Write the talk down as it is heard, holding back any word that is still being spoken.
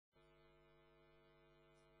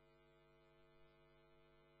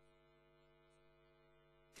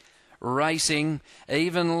racing.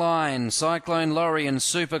 Even line. Cyclone Lorien,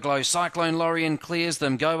 Superglow. Cyclone Lorien clears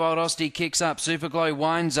them. Go Wild Ostie kicks up. Superglow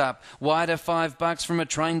winds up. Wider $5 from a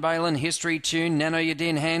Train Balin. History Tune. Nano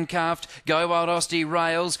Yadin handcuffed. Go Wild Ostie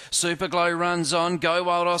rails. Superglow runs on. Go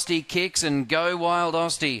Wild Ostie kicks and Go Wild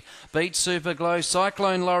Ostie beat Superglow.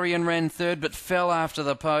 Cyclone Lorien ran third but fell after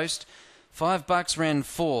the post. $5 ran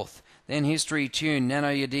fourth. Then History Tune. Nano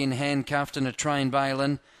Yadin handcuffed and a Train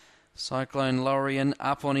Balin. Cyclone Lorien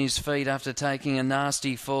up on his feet after taking a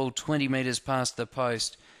nasty fall 20 metres past the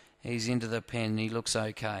post. He's into the pen. He looks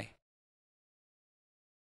okay.